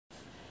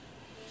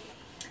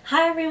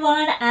Hi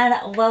everyone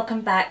and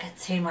welcome back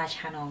to my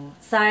channel.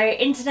 So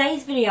in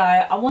today's video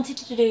I wanted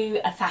to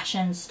do a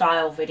fashion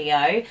style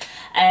video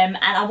and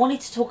I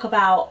wanted to talk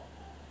about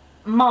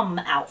mum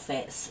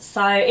outfits.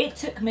 So it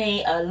took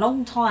me a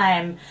long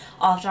time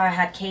after I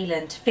had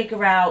Keelan to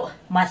figure out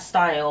my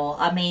style.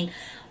 I mean,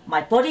 my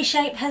body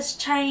shape has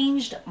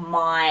changed,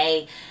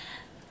 my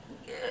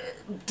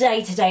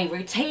day-to-day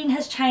routine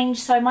has changed,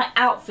 so my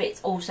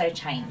outfits also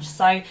changed.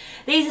 So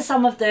these are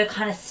some of the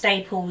kind of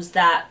staples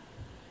that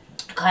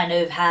kind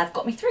of have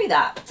got me through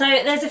that. So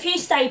there's a few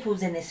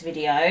staples in this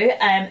video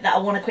that I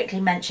want to quickly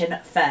mention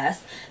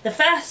first. The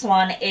first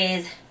one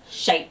is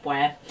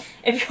shapewear.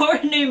 If you're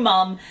a new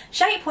mum,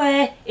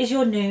 shapewear is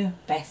your new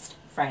best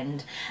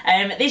friend.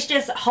 This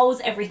just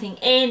holds everything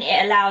in.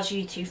 It allows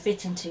you to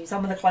fit into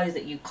some of the clothes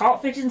that you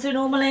can't fit into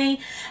normally.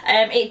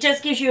 It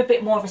just gives you a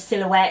bit more of a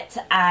silhouette,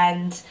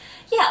 and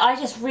yeah,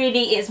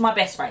 it's my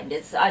best friend.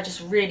 I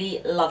just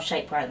really love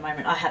shapewear at the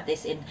moment. I have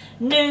this in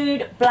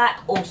nude,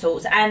 black, all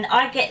sorts, and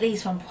I get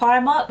these from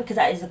Primark because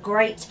that is a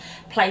great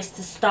place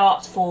to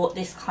start for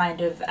this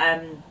kind of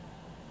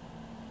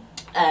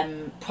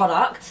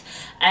product.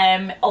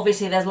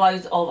 Obviously there's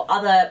loads of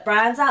other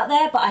brands out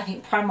there, but I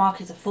think Primark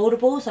is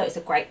affordable, so it's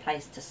a great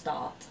place to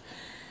start.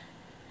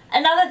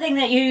 Another thing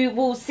that you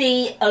will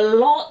see a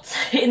lot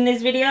in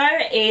this video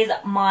is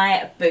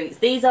my boots.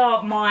 These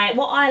are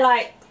what I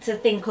like to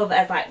think of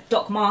as like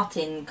Doc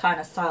Martin kind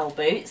of style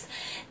boots,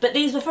 but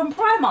these were from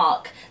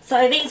Primark.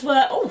 So these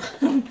were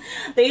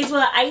these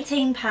were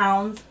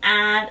 £18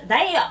 and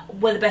they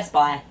were the best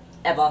buy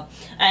ever.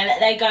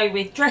 They go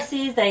with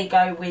dresses, they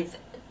go with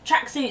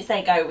tracksuits,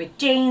 they go with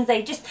jeans,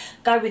 they just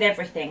go with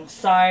everything.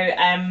 So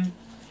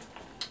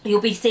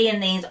you'll be seeing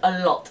these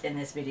a lot in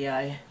this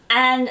video.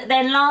 And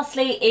then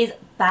lastly is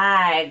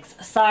bags.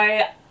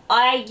 So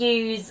I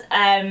use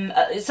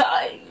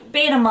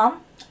being a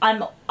mum,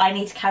 I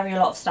need to carry a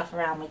lot of stuff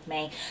around with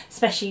me,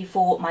 especially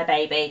for my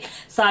baby.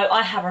 So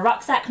I have a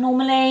rucksack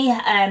normally.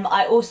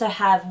 I also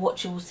have,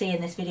 what you'll see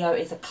in this video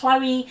is a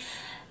Chloe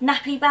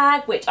nappy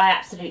bag, which I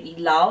absolutely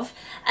love,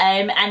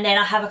 and then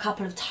I have a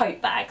couple of tote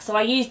bags. So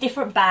I use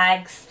different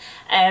bags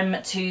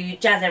to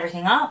jazz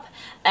everything up.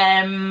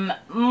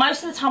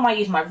 Most of the time I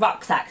use my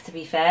rucksack, to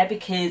be fair,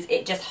 because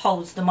it just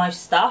holds the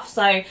most stuff.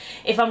 So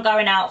if I'm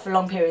going out for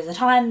long periods of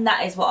time,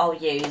 that is what I'll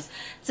use.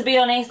 To be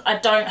honest, I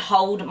don't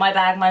hold my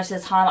bag most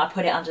of the time. I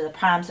put it under the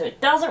pram, so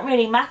it doesn't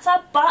really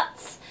matter,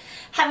 but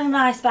having a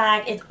nice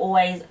bag is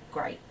always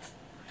great.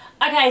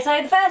 Okay,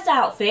 so the first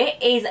outfit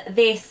is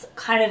this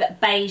kind of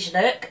beige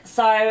look.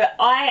 So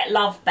I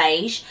love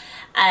beige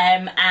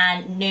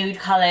and nude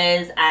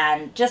colours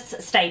and just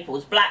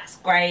staples. Blacks,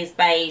 greys,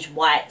 beige,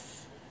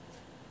 whites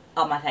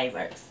are my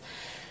favourites.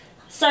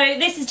 So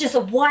this is just a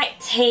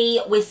white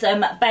tee with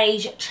some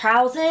beige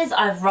trousers.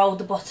 I've rolled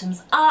the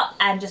bottoms up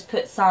and just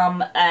put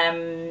some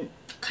kind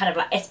of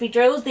like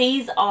espadrilles.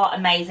 These are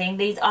amazing.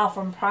 These are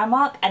from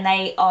Primark and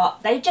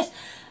they just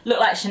look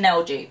like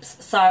Chanel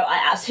dupes, so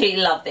I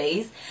absolutely love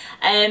these.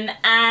 And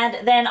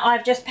then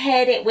I've just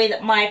paired it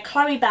with my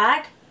Chloe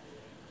bag,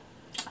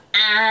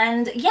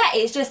 and yeah,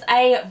 it's just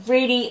a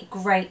really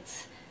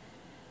great,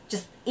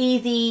 just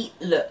easy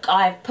look.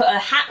 I've put a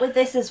hat with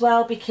this as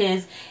well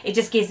because it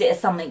just gives it a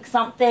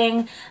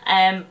something.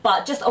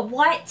 But just a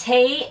white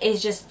tee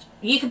is just,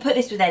 you can put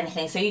this with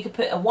anything. So you could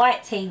put a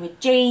white tee with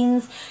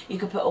jeans, you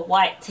could put a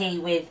white tee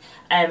with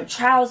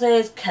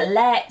trousers,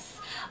 colettes.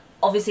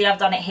 Obviously I've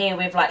done it here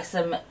with like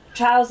some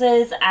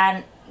trousers,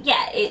 and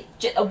yeah,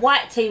 a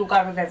white tee will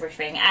go with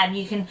everything. And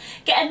you can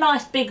get a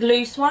nice big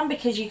loose one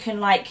because you can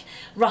like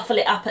ruffle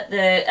it up at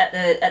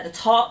the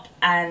top,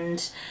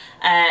 and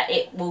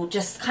it will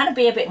just kind of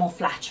be a bit more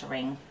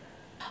flattering.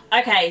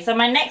 Okay, so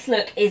my next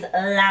look is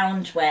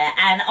loungewear,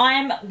 and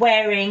I'm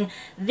wearing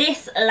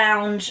this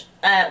lounge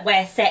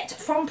wear set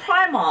from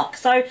Primark.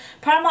 So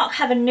Primark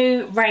have a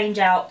new range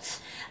out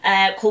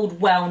called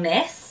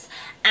Wellness,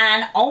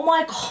 and oh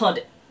my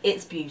god,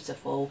 it's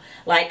beautiful.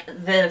 Like,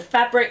 the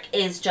fabric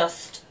is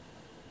just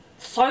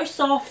so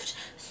soft,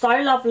 so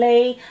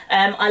lovely.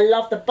 I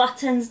love the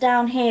buttons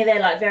down here.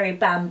 They're like very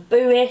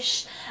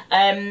bamboo-ish.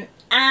 And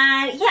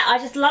yeah, I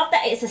just love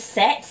that it's a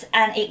set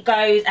and it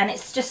goes, and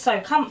it's just so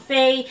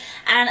comfy.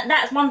 And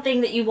that's one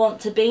thing that you want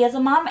to be as a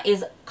mum,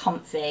 is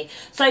comfy.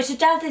 So to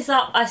jazz this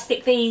up, I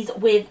stick these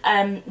with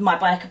my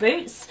biker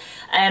boots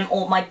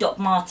or my Doc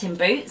Martin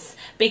boots,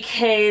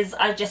 because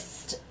I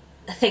just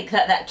think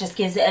that just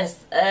gives it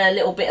a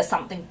little bit of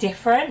something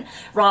different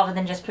rather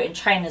than just putting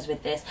trainers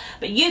with this.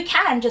 But you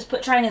can just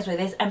put trainers with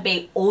this and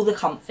be all the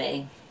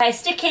comfy. Okay,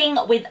 sticking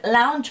with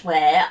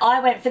loungewear, I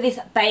went for this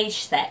beige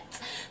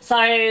set.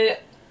 So,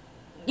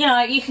 you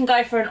know, you can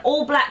go for an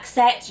all black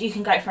set, you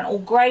can go for an all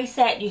grey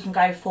set, you can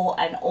go for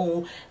an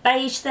all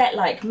beige set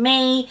like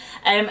me.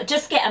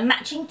 Just get a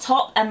matching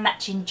top and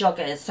matching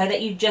joggers so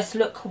that you just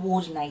look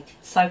coordinated.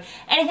 So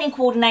anything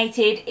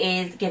coordinated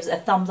gives a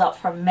thumbs up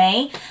from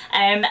me.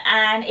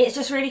 And it's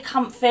just really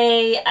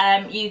comfy.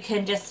 You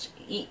can just,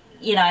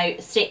 you know,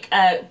 stick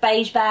a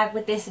beige bag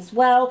with this as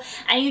well,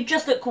 and you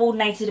just look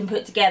coordinated and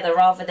put together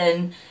rather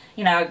than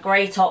you know, a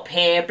grey top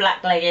here,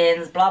 black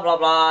leggings, blah blah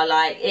blah.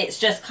 Like, it's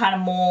just kind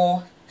of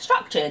more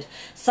structured.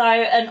 So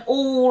an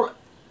all,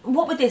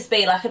 what would this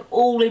be, like an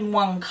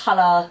all-in-one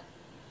colour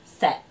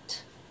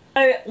set.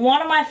 So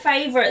one of my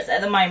favourites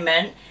at the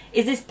moment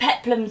is this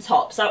peplum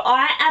top. So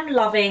I am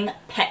loving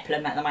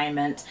peplum at the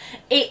moment.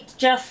 It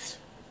just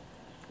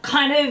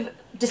kind of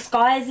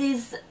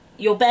disguises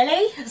your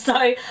belly. So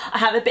I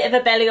have a bit of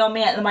a belly on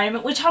me at the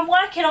moment, which I'm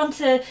working on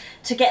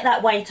to get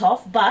that weight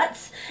off.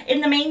 But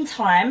in the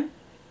meantime,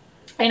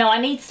 you know,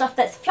 I need stuff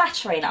that's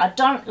flattering. I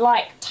don't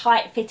like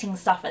tight fitting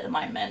stuff at the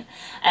moment.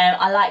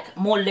 I like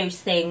more loose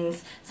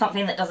things,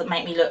 something that doesn't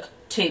make me look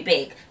too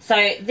big.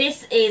 So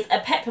this is a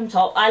peplum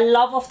top. I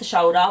love off the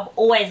shoulder. I've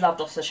always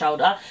loved off the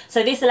shoulder.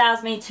 So this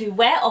allows me to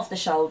wear off the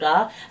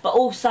shoulder, but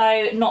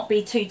also not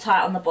be too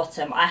tight on the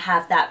bottom. I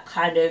have that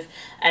kind of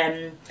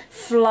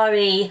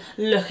flowy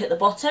look at the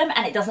bottom,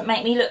 and it doesn't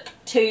make me look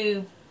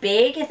too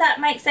big, if that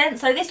makes sense.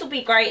 So this will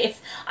be great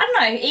if, I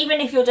don't know, even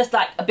if you're just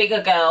like a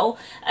bigger girl,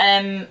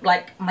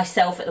 like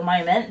myself at the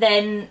moment,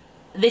 then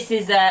this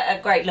is a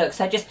great look.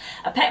 So just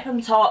a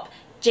peplum top,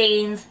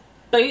 jeans,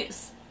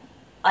 boots.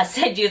 I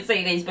said you'd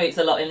see these boots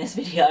a lot in this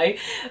video.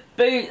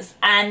 Boots,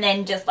 and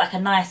then just like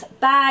a nice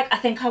bag. I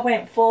think I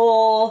went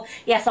for,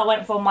 yes, I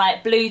went for my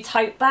blue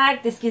tote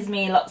bag. This gives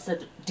me lots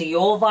of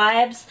Dior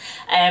vibes,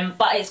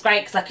 but it's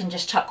great because I can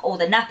just chuck all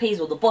the nappies,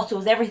 all the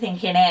bottles, everything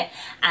in it,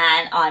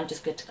 and I'm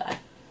just good to go.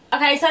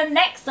 Okay, so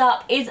next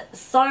up is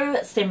so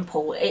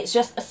simple. It's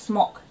just a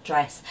smock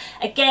dress.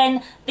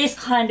 Again, this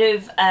kind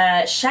of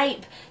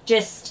shape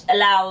just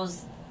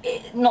allows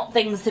not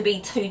things to be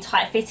too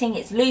tight fitting.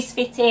 It's loose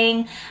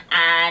fitting,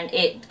 and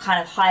it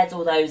kind of hides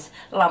all those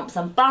lumps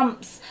and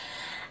bumps.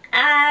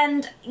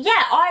 And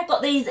yeah, I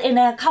got these in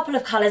a couple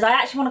of colours. I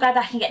actually want to go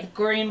back and get the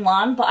green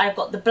one, but I've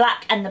got the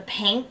black and the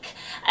pink.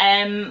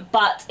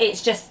 But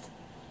it's just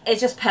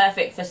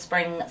perfect for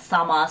spring,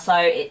 summer. So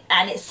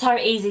and it's so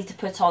easy to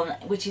put on,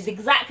 which is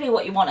exactly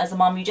what you want as a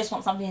mum. You just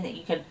want something that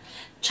you can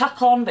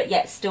chuck on but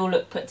yet still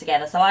look put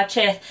together. So I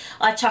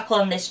chuck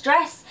on this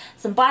dress,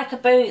 some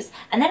biker boots,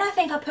 and then I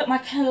think I put my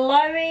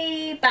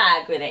Chloe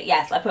bag with it.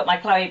 Yes, I put my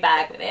Chloe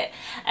bag with it.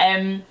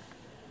 And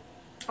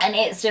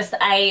it's just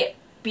a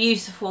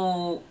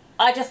beautiful,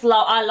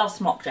 I love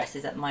smock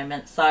dresses at the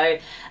moment. So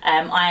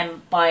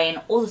I'm buying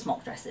all the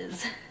smock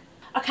dresses.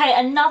 Okay,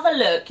 another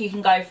look you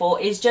can go for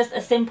is just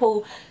a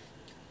simple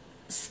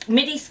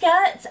midi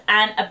skirt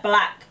and a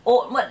black,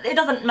 or it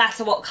doesn't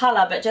matter what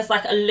colour, but just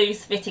like a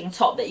loose fitting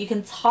top that you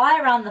can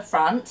tie around the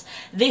front.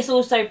 This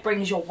also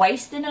brings your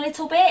waist in a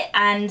little bit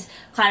and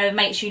kind of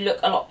makes you look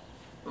a lot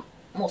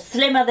more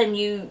slimmer than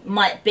you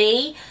might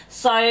be.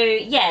 So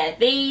yeah,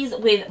 these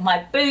with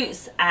my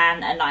boots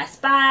and a nice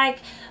bag.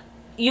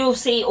 You'll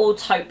see all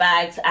tote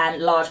bags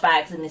and large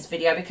bags in this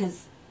video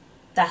because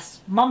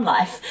that's mum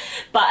life.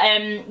 But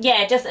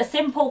yeah, just a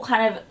simple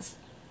kind of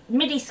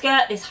midi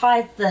skirt. This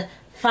hides the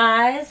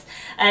thighs.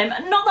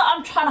 Not that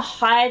I'm trying to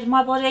hide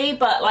my body,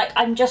 but like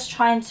I'm just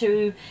trying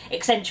to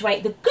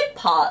accentuate the good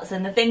parts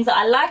and the things that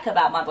I like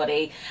about my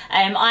body.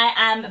 I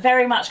am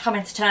very much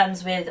coming to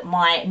terms with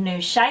my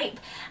new shape,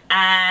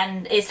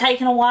 and it's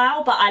taken a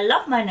while, but I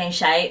love my new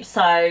shape,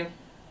 so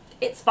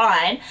it's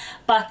fine.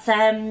 But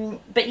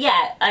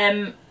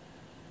yeah,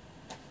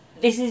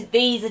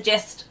 these are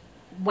just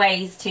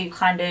ways to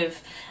kind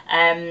of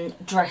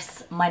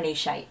dress my new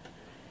shape.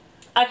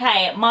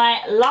 Okay,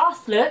 my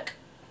last look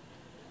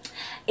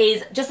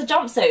is just a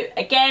jumpsuit.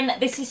 Again,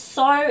 this is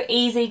so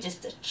easy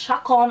just to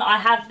chuck on. I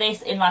have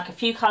this in like a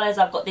few colours.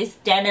 I've got this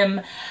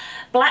denim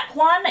black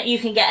one. You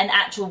can get an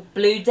actual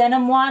blue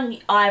denim one.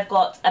 I've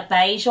got a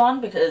beige one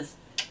because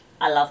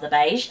I love the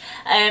beige.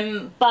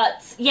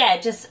 But yeah,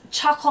 just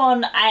chuck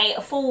on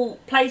a full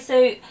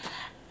it'll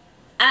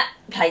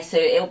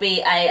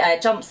be a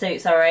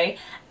jumpsuit, sorry,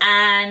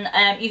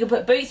 and you can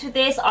put boots with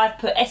this. I've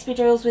put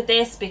espadrilles with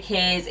this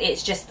because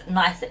it's just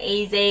nice and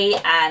easy,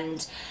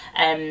 and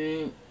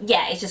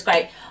yeah, it's just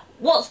great.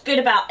 What's good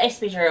about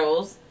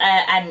espadrilles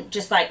and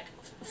just like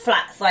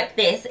flats like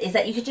this is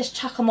that you could just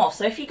chuck them off.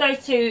 So if you go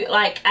to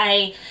like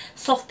a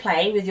soft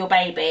play with your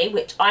baby,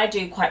 which I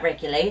do quite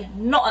regularly,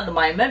 not at the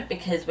moment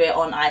because we're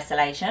on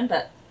isolation,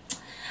 but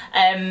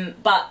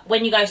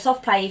when you go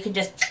soft play, you can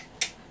just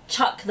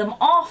chuck them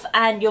off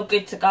and you're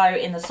good to go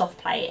in the soft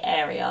play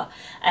area.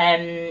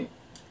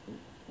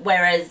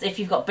 Whereas if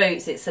you've got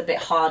boots, it's a bit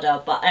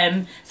harder. But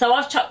so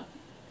I've chucked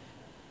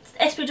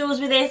espadrilles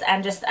with this,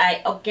 and just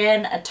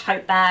again a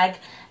tote bag,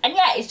 and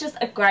yeah, it's just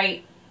a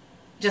great,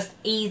 just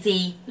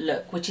easy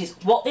look, which is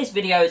what this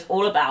video is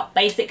all about.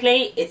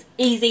 Basically, it's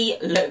easy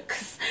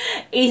looks,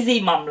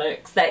 easy mum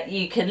looks that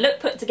you can look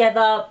put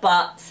together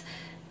but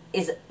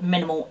is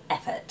minimal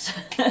effort.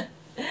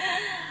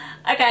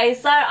 Okay,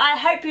 so I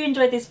hope you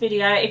enjoyed this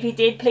video. If you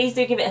did, please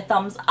do give it a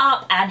thumbs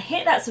up and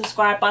hit that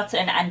subscribe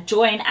button and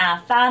join our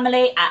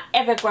family, our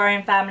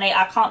ever-growing family.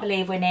 I can't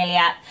believe we're nearly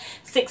at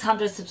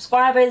 600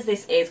 subscribers.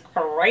 This is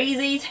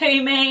crazy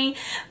to me,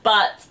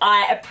 but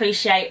I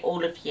appreciate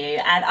all of you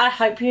and I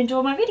hope you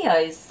enjoy my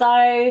videos.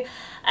 So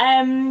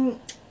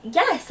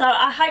yeah, so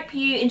I hope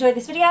you enjoyed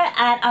this video,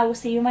 and I will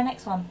see you in my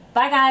next one.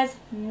 Bye guys.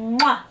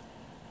 Mwah.